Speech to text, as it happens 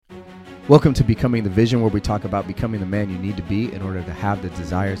Welcome to Becoming the Vision, where we talk about becoming the man you need to be in order to have the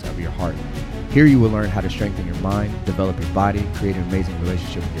desires of your heart. Here you will learn how to strengthen your mind, develop your body, create an amazing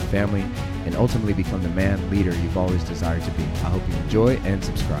relationship with your family, and ultimately become the man leader you've always desired to be. I hope you enjoy and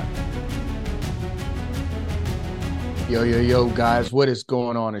subscribe. Yo, guys, what is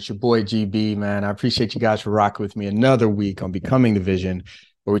going on? It's your boy GB, man. I appreciate you guys for rocking with me another week on Becoming the Vision,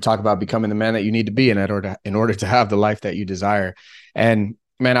 where we talk about becoming the man that you need to be in order to have the life that you desire. And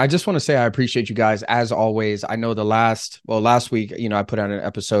man, I just want to say I appreciate you guys as always. I know last week, I put out an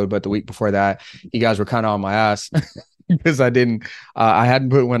episode, but the week before that, you guys were kind of on my ass because I hadn't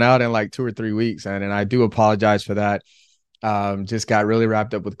put one out in like 2 or 3 weeks. And I do apologize for that. Just got really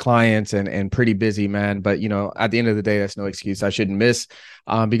wrapped up with clients and pretty busy, man. But, at the end of the day, that's no excuse. I shouldn't miss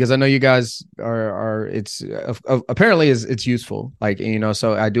because I know you guys it's apparently it's useful.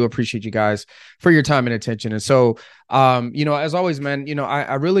 So I do appreciate you guys for your time and attention. And so, as always, man,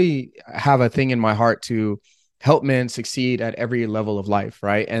 I really have a thing in my heart to help men succeed at every level of life.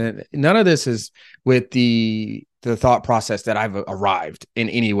 Right. And none of this is with the thought process that I've arrived in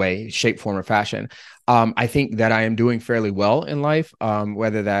any way, shape, form, or fashion. I think that I am doing fairly well in life,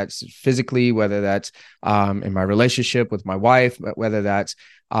 whether that's physically, whether that's in my relationship with my wife, whether that's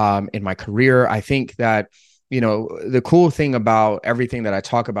in my career. I think that, the cool thing about everything that I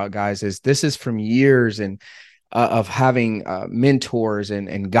talk about, guys, is this is from years of having mentors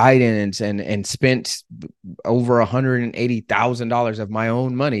and guidance and spent over $180,000 of my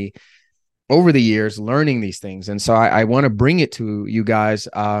own money over the years learning these things. And so I want to bring it to you guys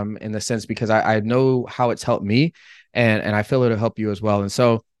in the sense because I know how it's helped me and I feel it'll help you as well. And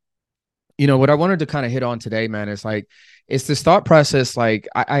so, what I wanted to kind of hit on today, man, is it's this thought process.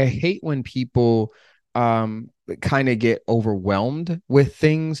 I hate when people kind of get overwhelmed with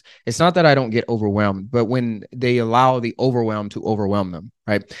things. It's not that I don't get overwhelmed, but when they allow the overwhelm to overwhelm them,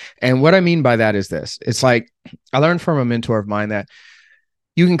 right? And what I mean by that is this. It's like I learned from a mentor of mine that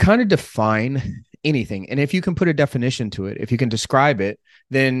you can kind of define anything. And if you can put a definition to it, if you can describe it,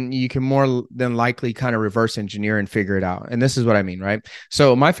 then you can more than likely kind of reverse engineer and figure it out. And this is what I mean, right?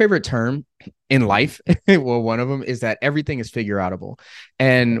 So my favorite term in life, well, one of them is that everything is figureoutable.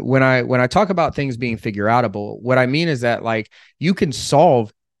 And when I talk about things being figureoutable, what I mean is that you can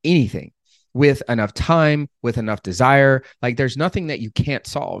solve anything with enough time, with enough desire. There's nothing that you can't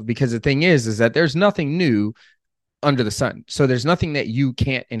solve, because the thing is that there's nothing new under the sun. So there's nothing that you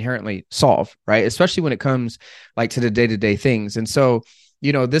can't inherently solve, right? Especially when it comes to the day-to-day things. And so,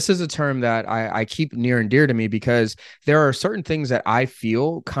 this is a term that I keep near and dear to me because there are certain things that I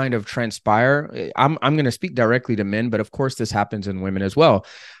feel kind of transpire. I'm going to speak directly to men, but of course this happens in women as well.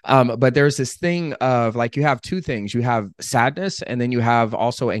 But there's this thing of you have two things. You have sadness and then you have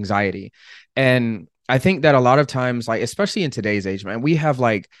also anxiety. And I think that a lot of times, especially in today's age, man, we have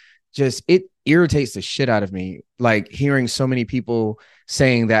it irritates the shit out of me, hearing so many people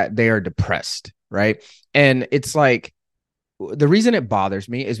saying that they are depressed, right? And it's the reason it bothers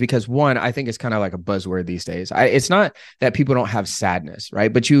me is because, one, I think it's kind of like a buzzword these days. It's not that people don't have sadness,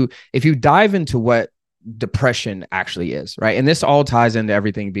 right? But if you dive into what depression actually is, right? And this all ties into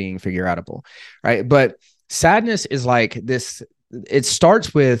everything being figureoutable, right? But sadness is this. It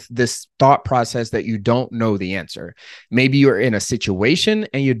starts with this thought process that you don't know the answer. Maybe you're in a situation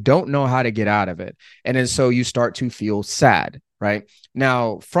and you don't know how to get out of it. And then so you start to feel sad, right?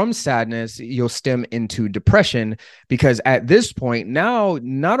 Now, from sadness, you'll stem into depression because at this point, now,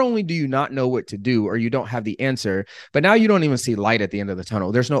 not only do you not know what to do or you don't have the answer, but now you don't even see light at the end of the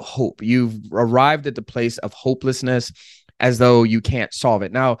tunnel. There's no hope. You've arrived at the place of hopelessness, as though you can't solve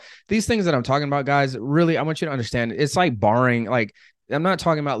it. Now, these things that I'm talking about, guys, really, I want you to understand, it's like barring, I'm not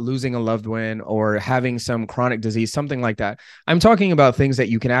talking about losing a loved one or having some chronic disease, something like that. I'm talking about things that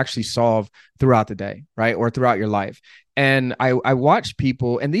you can actually solve throughout the day, right? Or throughout your life. And I watch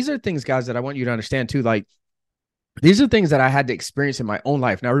people, and these are things, guys, that I want you to understand too. These are things that I had to experience in my own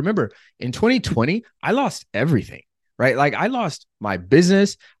life. Now, remember, in 2020, I lost everything. Right? I lost my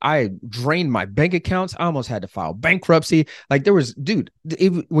business. I drained my bank accounts. I almost had to file bankruptcy.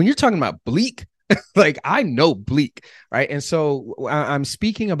 When you're talking about bleak, I know bleak, right? And so I'm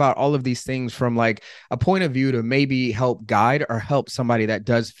speaking about all of these things from a point of view to maybe help guide or help somebody that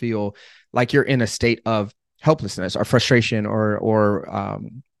does feel like you're in a state of helplessness or frustration or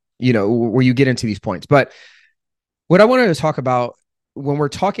where you get into these points. But what I wanted to talk about when we're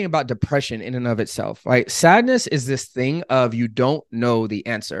talking about depression in and of itself, right? Sadness is this thing of you don't know the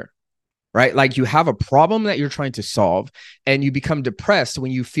answer, right? You have a problem that you're trying to solve and you become depressed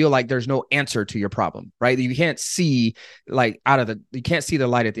when you feel like there's no answer to your problem, right? You can't see you can't see the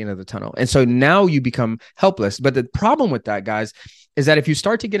light at the end of the tunnel. And so now you become helpless. But the problem with that, guys, is that if you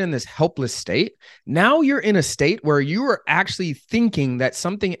start to get in this helpless state, now you're in a state where you are actually thinking that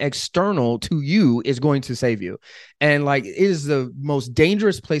something external to you is going to save you. And like, it is the most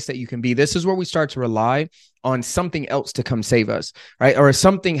dangerous place that you can be. This is where we start to rely on something else to come save us, right? Or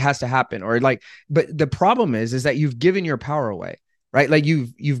something has to happen, or like, but the problem is that you've given your power away. Right. Like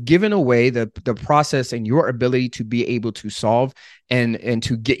you've given away the process and your ability to be able to solve and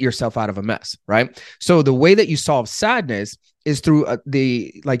to get yourself out of a mess. Right. So the way that you solve sadness is through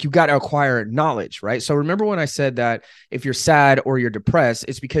you got to acquire knowledge. Right. So remember when I said that if you're sad or you're depressed,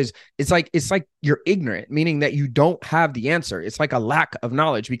 it's because it's like you're ignorant, meaning that you don't have the answer. It's like a lack of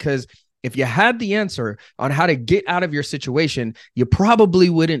knowledge, because if you had the answer on how to get out of your situation, you probably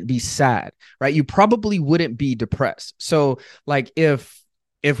wouldn't be sad, right? You probably wouldn't be depressed. So like if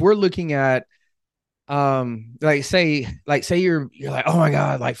we're looking at say you're like, oh my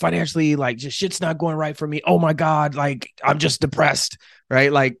God, like financially, like just shit's not going right for me. Oh my God, like I'm just depressed,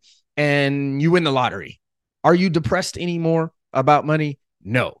 right? Like, and you win the lottery. Are you depressed anymore about money?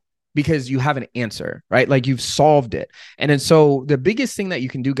 No. Because you have an answer, right? Like you've solved it. And then so the biggest thing that you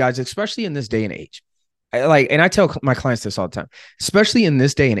can do, guys, especially in this day and age, and I tell my clients this all the time, especially in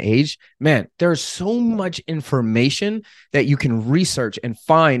this day and age, man, there's so much information that you can research and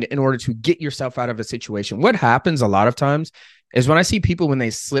find in order to get yourself out of a situation. What happens a lot of times is when I see people, when they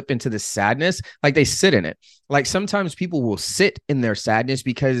slip into the sadness, like they sit in it. Like sometimes people will sit in their sadness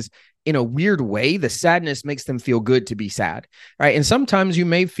because in a weird way, the sadness makes them feel good to be sad, right? And sometimes you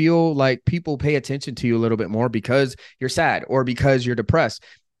may feel like people pay attention to you a little bit more because you're sad or because you're depressed,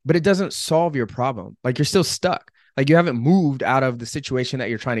 but it doesn't solve your problem. Like you're still stuck. Like you haven't moved out of the situation that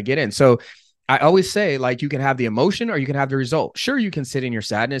you're trying to get in. So I always say, like, you can have the emotion or you can have the result. Sure, you can sit in your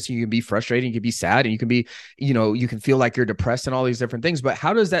sadness, you can be frustrated, you can be sad, and you can be, you can feel like you're depressed and all these different things, but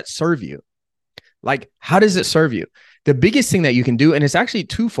how does that serve you? Like, how does it serve you? The biggest thing that you can do, and it's actually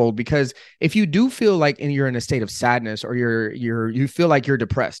twofold, because if you do feel like you're in a state of sadness or you feel like you're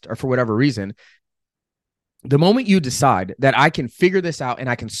depressed or for whatever reason, the moment you decide that I can figure this out and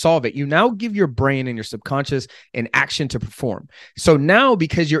I can solve it, you now give your brain and your subconscious an action to perform. So now,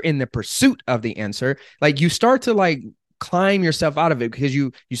 because you're in the pursuit of the answer, like you start to like climb yourself out of it, because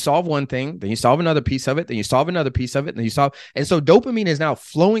you solve one thing, then you solve another piece of it, then you solve another piece of it, then you solve. And so dopamine is now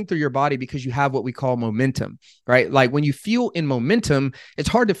flowing through your body because you have what we call momentum, right? Like when you feel in momentum, it's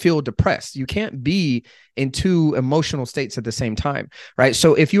hard to feel depressed. You can't be in two emotional states at the same time, right?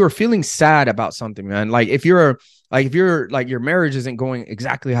 So if you are feeling sad about something, man, like if you're like your marriage isn't going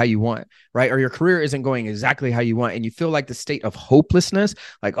exactly how you want, right? Or your career isn't going exactly how you want, and you feel like the state of hopelessness,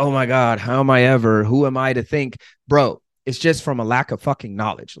 like, oh my God, how am I ever? Who am I to think? Bro, it's just from a lack of fucking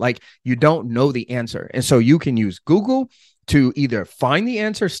knowledge. Like you don't know the answer. And so you can use Google to either find the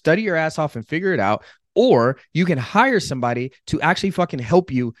answer, study your ass off and figure it out, or you can hire somebody to actually fucking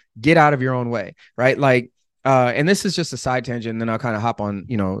help you get out of your own way, right? Like, and this is just a side tangent, and then I'll kind of hop on,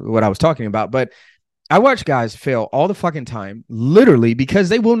 what I was talking about. But I watch guys fail all the fucking time, literally, because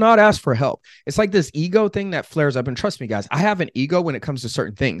they will not ask for help. It's like this ego thing that flares up. And trust me, guys, I have an ego when it comes to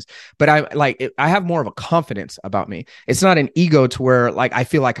certain things, but I have more of a confidence about me. It's not an ego to where like I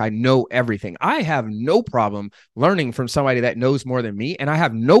feel like I know everything. I have no problem learning from somebody that knows more than me, and I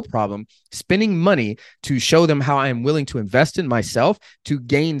have no problem spending money to show them how I am willing to invest in myself to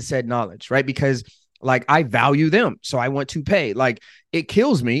gain said knowledge, right? Because like I value them, so I want to pay. Like it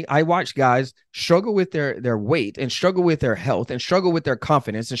kills me. I watch guys struggle with their weight and struggle with their health and struggle with their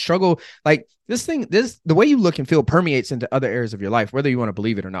confidence and struggle. Like the way you look and feel permeates into other areas of your life, whether you want to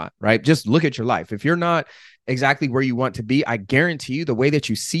believe it or not, right? Just look at your life. If you're not exactly where you want to be, I guarantee you the way that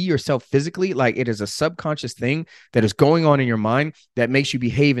you see yourself physically, like it is a subconscious thing that is going on in your mind that makes you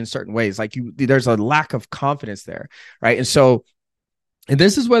behave in certain ways. Like there's a lack of confidence there, right? And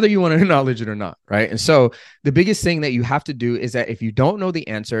this is whether you want to acknowledge it or not, right? And so the biggest thing that you have to do is that if you don't know the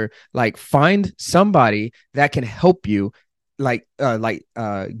answer, like find somebody that can help you,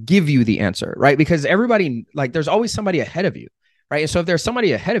 give you the answer, right? Because everybody, like there's always somebody ahead of you, right? And so if there's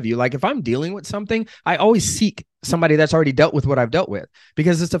somebody ahead of you, like if I'm dealing with something, I always seek somebody that's already dealt with what I've dealt with,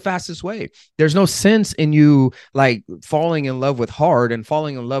 because it's the fastest way. There's no sense in you like falling in love with hard and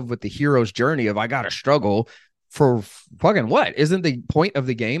falling in love with the hero's journey of I got to struggle for fucking what? Isn't the point of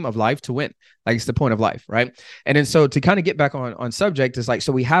the game of life to win? Like it's the point of life, right? And then so to kind of get back on subject is like,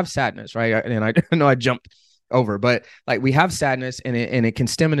 so we have sadness, right? And I know I jumped over, but like we have sadness and it can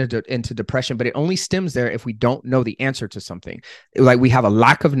stem into depression, but it only stems there if we don't know the answer to something. Like we have a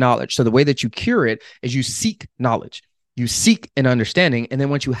lack of knowledge. So the way that you cure it is you seek knowledge. you seek an understanding. And then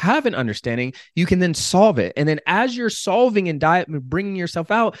once you have an understanding, you can then solve it. And then as you're solving and bringing yourself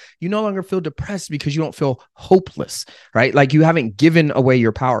out, you no longer feel depressed because you don't feel hopeless, right? Like you haven't given away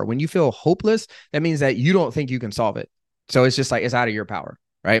your power. When you feel hopeless, that means that you don't think you can solve it. So it's just like, it's out of your power,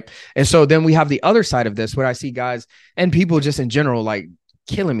 right? And so then we have the other side of this where I see guys and people just in general, like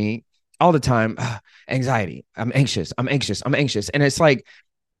killing me all the time. Anxiety. I'm anxious. I'm anxious. I'm anxious. And it's like,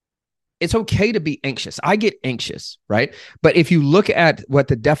 it's okay to be anxious. I get anxious, right? But if you look at what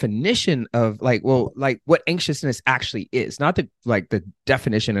the definition of like, well, like what anxiousness actually is, not the like the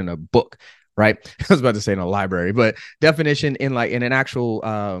definition in a book, right? I was about to say in a library, but definition in like in an actual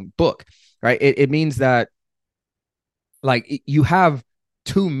book, right? It means that like you have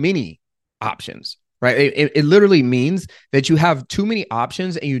too many options, right? It literally means that you have too many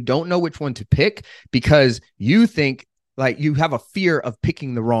options and you don't know which one to pick because you think like you have a fear of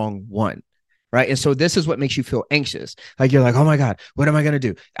picking the wrong one. Right. And so this is what makes you feel anxious. Like you're like, oh my God, what am I going to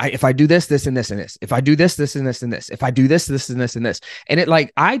do? If I do this, this, and this, and this, if I do this, this, and this, and this, if I do this, this, and this, and this. And it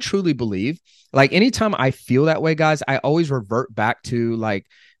like, I truly believe like anytime I feel that way, guys, I always revert back to like,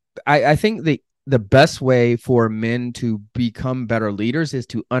 I think the best way for men to become better leaders is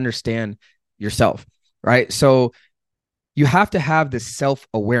to understand yourself. Right. So you have to have this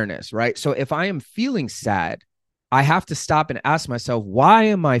self-awareness, right? So if I am feeling sad, I have to stop and ask myself, why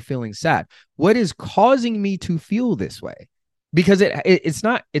am I feeling sad? What is causing me to feel this way? Because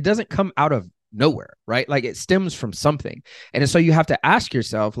it doesn't come out of nowhere, right? Like it stems from something. And so you have to ask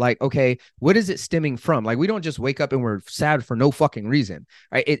yourself, like, okay, what is it stemming from? Like we don't just wake up and we're sad for no fucking reason,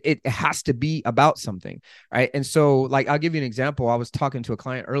 right? It has to be about something, right? And so like, I'll give you an example. I was talking to a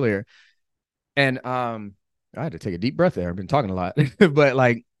client earlier and I had to take a deep breath there. I've been talking a lot, but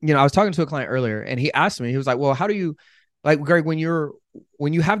like, you know, I was talking to a client earlier and he asked me, he was like, well, how do you like, Greg, when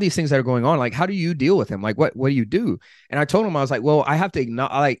you have these things that are going on, like, how do you deal with them? Like, what do you do? And I told him, I was like, well, I have to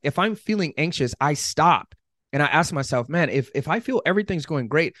acknowledge, like, if I'm feeling anxious, I stop. And I ask myself, man, if I feel everything's going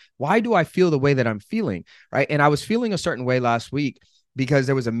great, why do I feel the way that I'm feeling? Right. And I was feeling a certain way last week because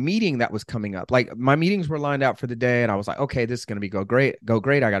there was a meeting that was coming up. Like my meetings were lined out for the day. And I was like, okay, this is going to go great.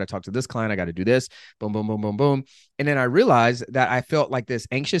 I got to talk to this client. I got to do this. Boom, boom, boom, boom, boom. And then I realized that I felt like this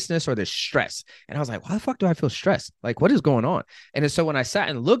anxiousness or this stress. And I was like, why the fuck do I feel stressed? Like, what is going on? And so when I sat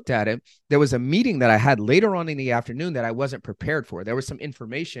and looked at it, there was a meeting that I had later on in the afternoon that I wasn't prepared for. There was some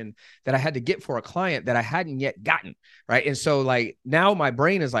information that I had to get for a client that I hadn't yet gotten. Right. And so like now my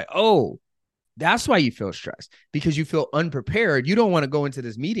brain is like, oh, that's why you feel stressed because you feel unprepared. You don't want to go into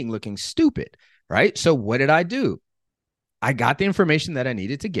this meeting looking stupid, right? So what did I do? I got the information that I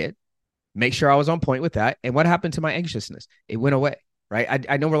needed to get, make sure I was on point with that. And what happened to my anxiousness? It went away, right?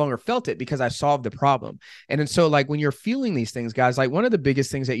 I no longer felt it because I solved the problem. And so like when you're feeling these things, guys, like one of the biggest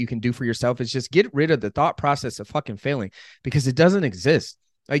things that you can do for yourself is just get rid of the thought process of fucking failing because it doesn't exist.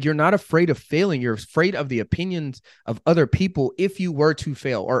 Like you're not afraid of failing. You're afraid of the opinions of other people if you were to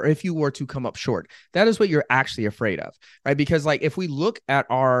fail or if you were to come up short. That is what you're actually afraid of, right? Because like if we look at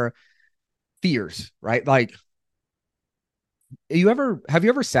our fears, right? Like have you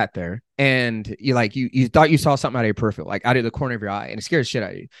ever sat there and you thought you saw something out of your peripheral, like out of the corner of your eye and it scared the shit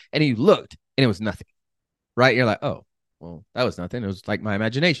out of you. And you looked and it was nothing, right? You're like, oh, well, that was nothing. It was like my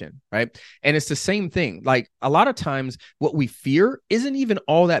imagination, right? And it's the same thing. Like a lot of times what we fear isn't even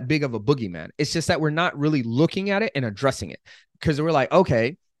all that big of a boogeyman. It's just that we're not really looking at it and addressing it because we're like,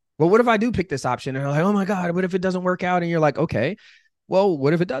 okay, well, what if I do pick this option? And we're like, oh my God, what if it doesn't work out? And you're like, okay, well,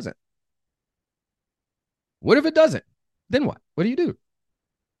 what if it doesn't? What if it doesn't? Then what? What do you do?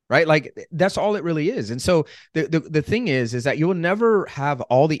 Right? Like that's all it really is. And so the thing is that you will never have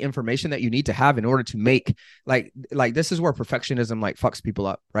all the information that you need to have in order to make like this is where perfectionism like fucks people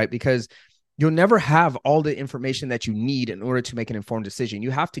up, right? Because you'll never have all the information that you need in order to make an informed decision. You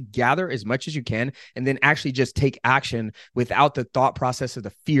have to gather as much as you can and then actually just take action without the thought process of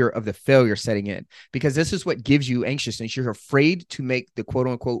the fear of the failure setting in, because this is what gives you anxiousness. You're afraid to make the quote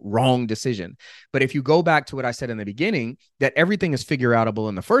unquote wrong decision. But if you go back to what I said in the beginning, that everything is figureoutable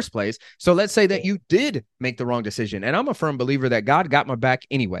in the first place. So let's say that you did make the wrong decision. And I'm a firm believer that God got my back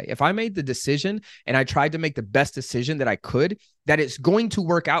anyway. If I made the decision and I tried to make the best decision that I could, that it's going to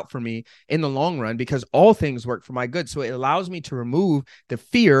work out for me in the long run because all things work for my good. So it allows me to remove the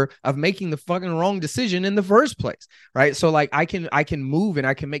fear of making the fucking wrong decision in the first place, right? So like I can move and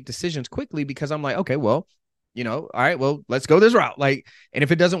I can make decisions quickly because I'm like, okay, well, you know, all right, well, let's go this route. Like, and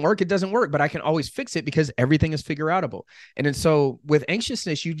if it doesn't work, it doesn't work, but I can always fix it because everything is figureoutable. And then so with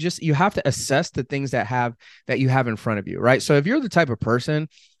anxiousness, you have to assess the things that you have in front of you, right? So if you're the type of person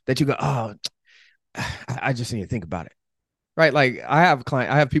that you go, oh, I just need to think about it. Right. Like I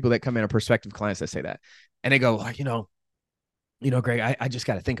have people that come in, prospective clients that say that, and they go like, you know, Greg, I just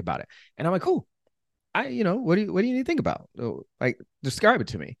got to think about it. And I'm like, cool. What do you need to think about? Like, describe it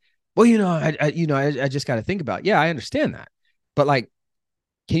to me. Well, I just got to think about it. Yeah, I understand that. But like,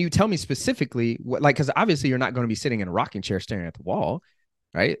 can you tell me specifically what, like, because obviously you're not going to be sitting in a rocking chair staring at the wall,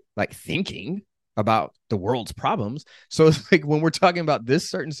 right? Like thinking about the world's problems. So it's like when we're talking about this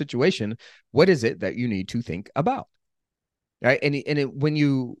certain situation, what is it that you need to think about? Right. When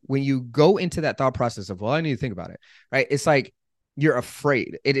you go into that thought process of, well, I need to think about it, right? It's like you're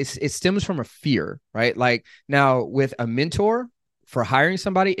afraid. It stems from a fear, right? Like now with a mentor for hiring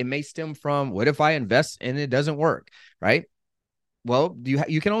somebody, it may stem from, what if I invest and it doesn't work, right? Well,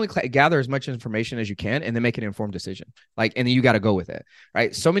 you can only gather as much information as you can and then make an informed decision. Like, and then you got to go with it,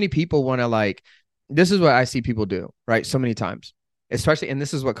 right? So many people want to like, this is what I see people do, right? So many times, especially, and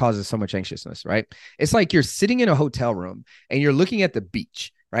this is what causes so much anxiousness, right? It's like you're sitting in a hotel room and you're looking at the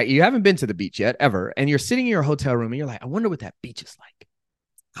beach, right? You haven't been to the beach yet, ever. And you're sitting in your hotel room and you're like, I wonder what that beach is like.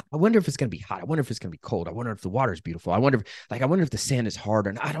 I wonder if it's going to be hot. I wonder if it's going to be cold. I wonder if the water is beautiful. I wonder if the sand is hard.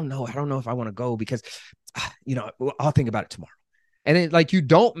 And I don't know. I don't know if I want to go because, I'll think about it tomorrow. And it, like, you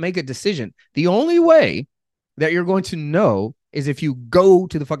don't make a decision. The only way that you're going to know is if you go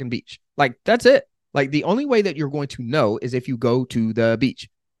to the fucking beach. Like, that's it. Like, the only way that you're going to know is if you go to the beach.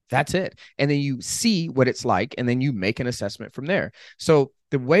 That's it. And then you see what it's like, and then you make an assessment from there. So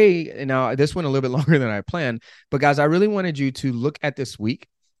the way, now this went a little bit longer than I planned, but guys, I really wanted you to look at this week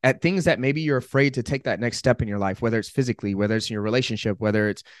at things that maybe you're afraid to take that next step in your life, whether it's physically, whether it's in your relationship, whether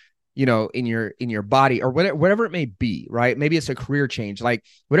it's, in your body or whatever it may be, right? Maybe it's a career change, like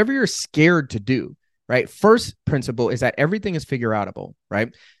whatever you're scared to do, right? First principle is that everything is figureoutable,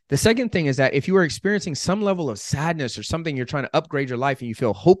 right? The second thing is that if you are experiencing some level of sadness or something, you're trying to upgrade your life and you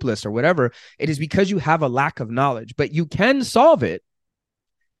feel hopeless or whatever, it is because you have a lack of knowledge, but you can solve it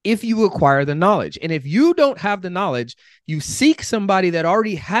if you acquire the knowledge. And if you don't have the knowledge, you seek somebody that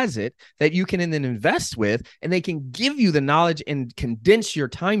already has it that you can then invest with, and they can give you the knowledge and condense your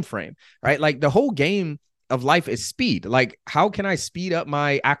time frame, right? Like the whole game of life is speed. Like, how can I speed up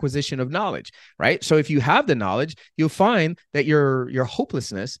my acquisition of knowledge, right? So if you have the knowledge, you'll find that your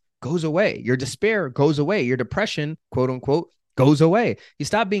hopelessness goes away, your despair goes away, your depression, quote unquote, goes away. You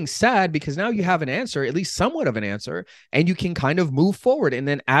stop being sad because now you have an answer, at least somewhat of an answer, and you can kind of move forward. And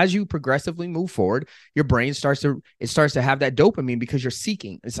then as you progressively move forward, your brain starts to have that dopamine because you're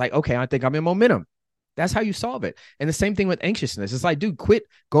seeking. It's like, okay, I think I'm in momentum. That's how you solve it. And the same thing with anxiousness. It's like, dude, quit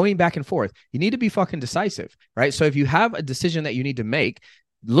going back and forth. You need to be fucking decisive, right? So if you have a decision that you need to make,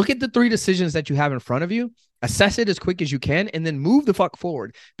 look at the 3 decisions that you have in front of you, assess it as quick as you can, and then move the fuck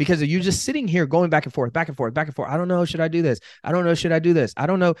forward. Because if you're just sitting here going back and forth, back and forth, back and forth, I don't know, should I do this? I don't know, should I do this? I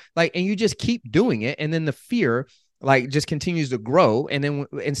don't know. Like, and you just keep doing it. And then the fear like just continues to grow. And then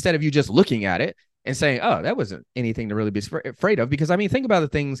instead of you just looking at it and saying, oh, that wasn't anything to really be afraid of. Because I mean, think about the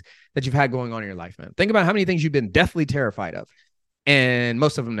things that you've had going on in your life, man. Think about how many things you've been deathly terrified of. And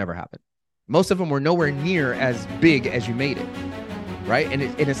most of them never happened. Most of them were nowhere near as big as you made it. Right. And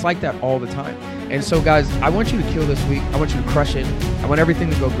it's like that all the time. And so, guys, I want you to kill this week. I want you to crush it. I want everything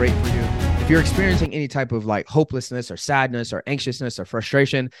to go great for you. If you're experiencing any type of like hopelessness or sadness or anxiousness or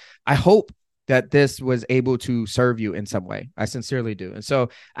frustration, I hope that this was able to serve you in some way. I sincerely do. And so,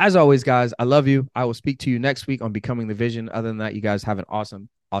 as always, guys, I love you. I will speak to you next week on Becoming the Vision. Other than that, you guys have an awesome,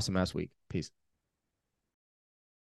 awesome ass week. Peace.